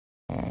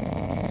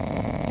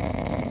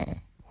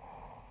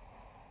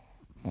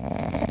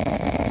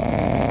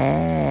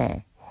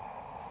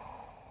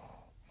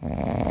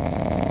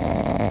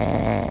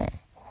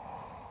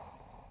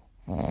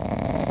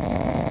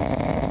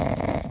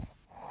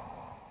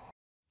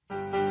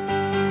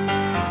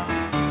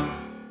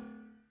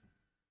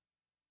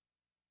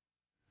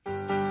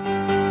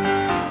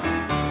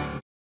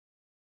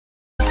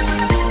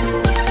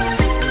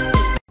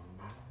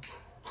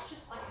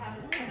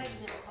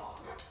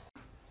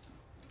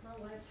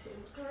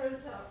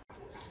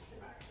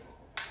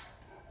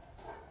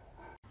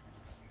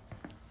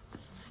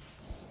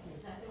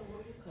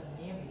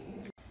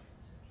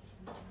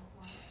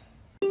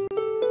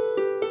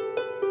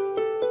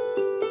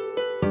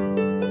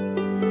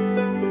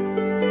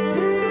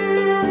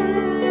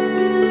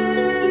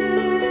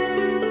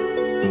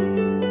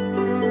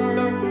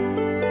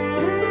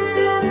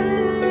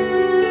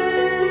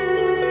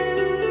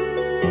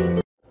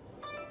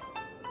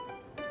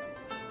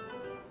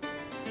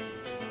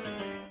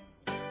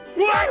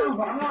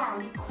房啊，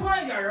你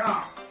快点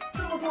啊！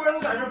这么多人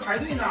都在这排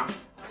队呢。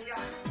哎呀，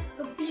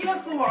都憋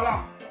死我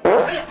了！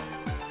哎呀！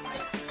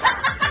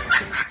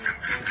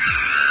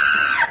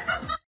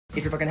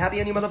 If you're fucking happy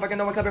and you motherfucking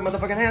know it, clap your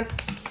motherfucking hands.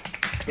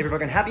 If you're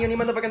fucking happy and you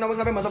motherfucking know it,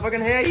 clap your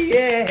motherfucking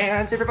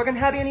hands. If you're fucking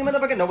happy and you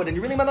motherfucking know it, and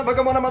you really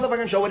motherfucking wanna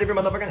motherfucking show it. If you're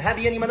motherfucking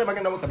happy and you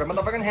motherfucking know it, clap your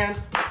motherfucking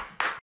hands.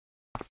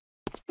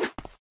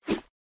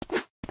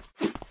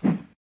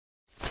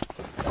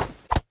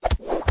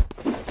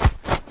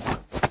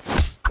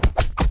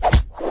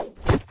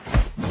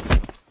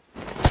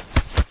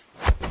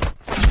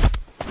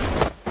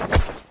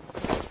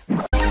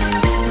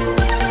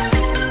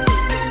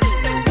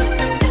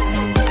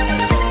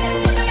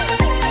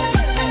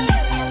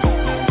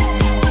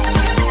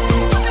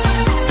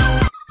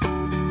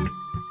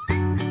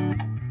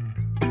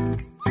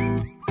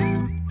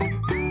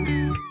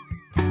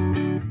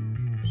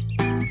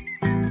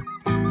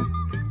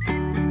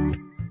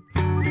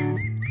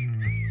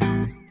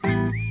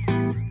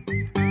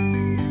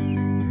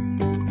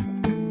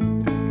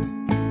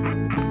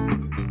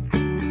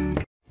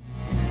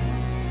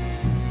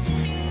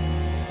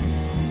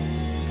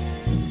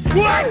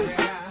 What?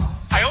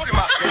 哎呦我的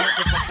妈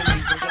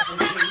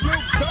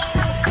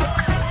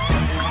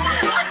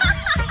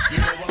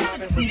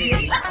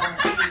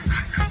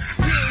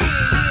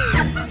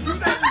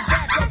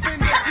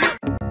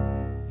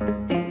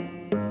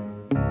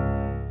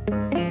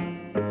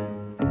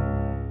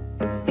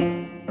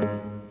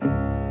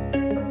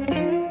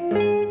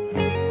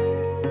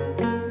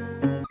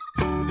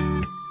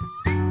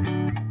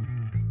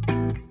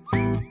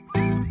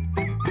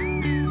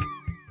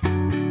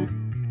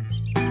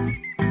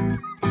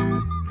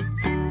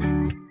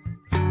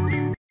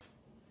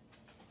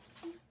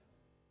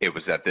！It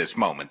was at this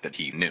moment that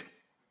he knew.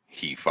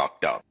 He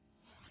fucked up.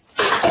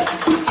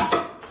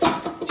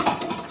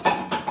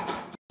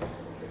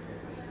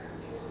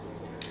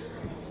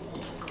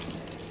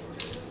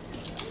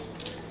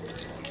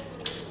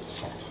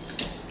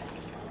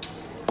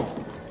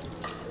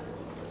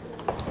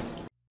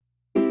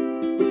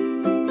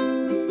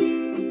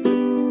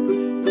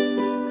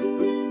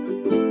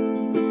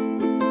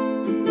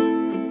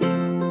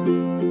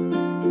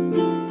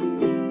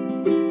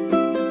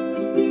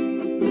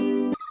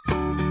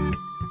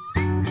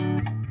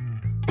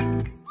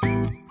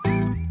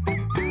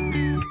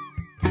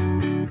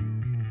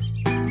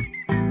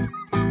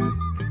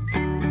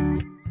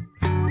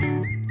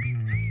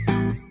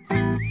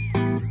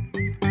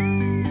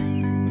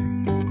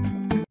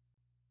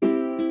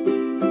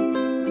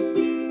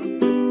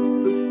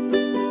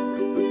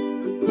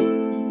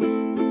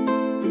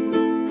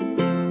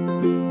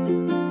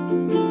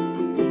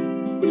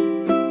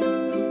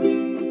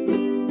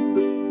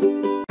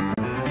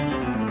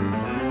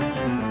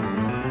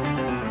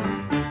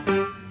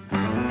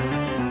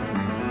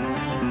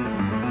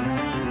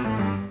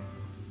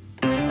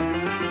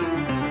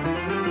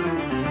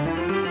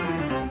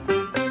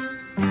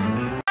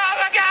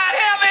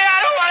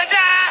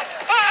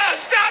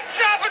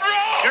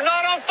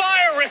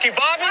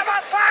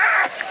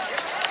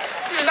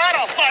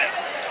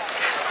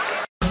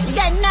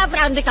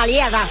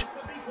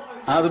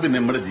 അത് പിന്നെ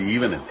നമ്മുടെ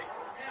ജീവനല്ലേ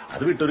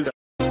അത് വിട്ടൊരു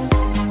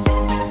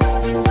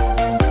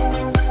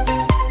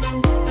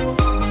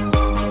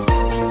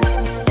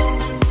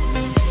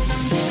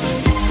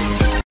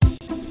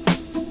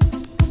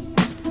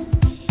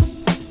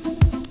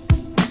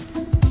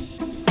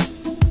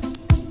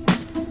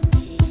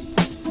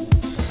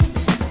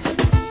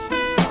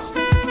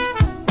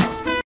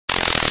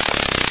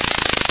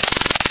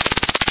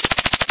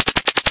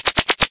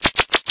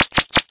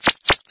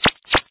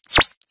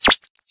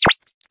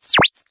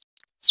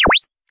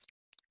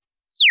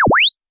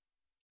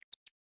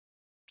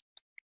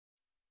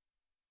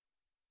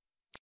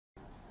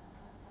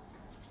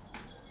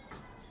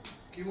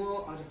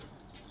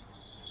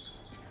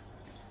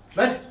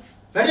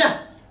बैठ जा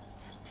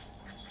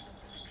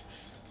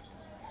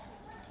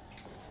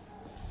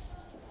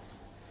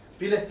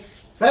P ले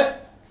बैठ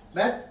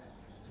बैठ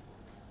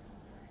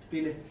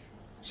P ले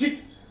सिट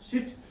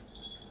सिट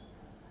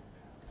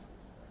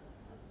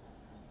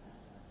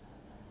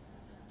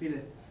पी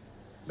ले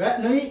बैठ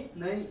नहीं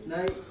नहीं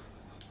नहीं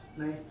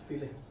नहीं पी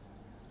ले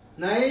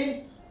नहीं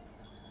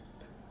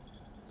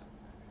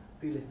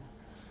पी ले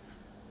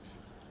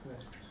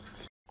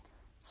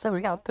So we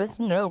got this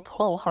no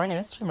pull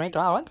harness for my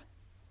dog.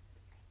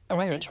 And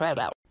we're gonna try it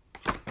out.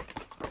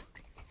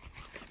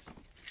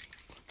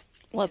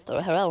 What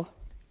the hell?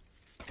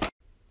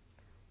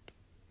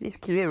 He's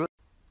cute.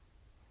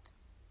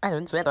 I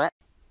didn't say that.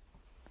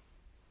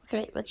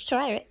 Okay, let's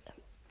try it.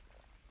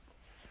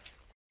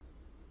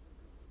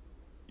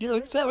 You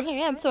look so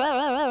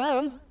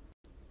handsome.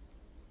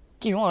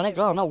 Do you want to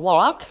go on a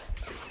walk?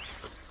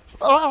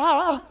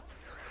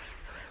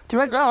 Do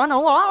I go on a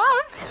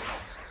walk?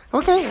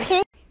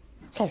 Okay.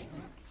 Okay.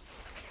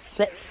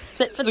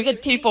 Sit for the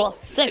good people.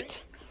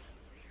 Sit.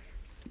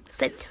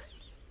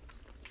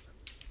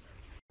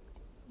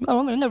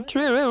 Moment of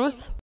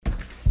truth.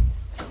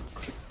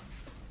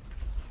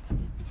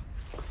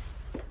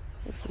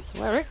 Does this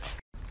work?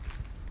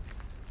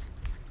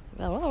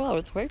 Oh,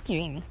 it's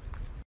working.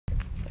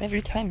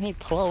 Every time he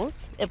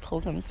pulls, it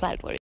pulls him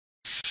sideways.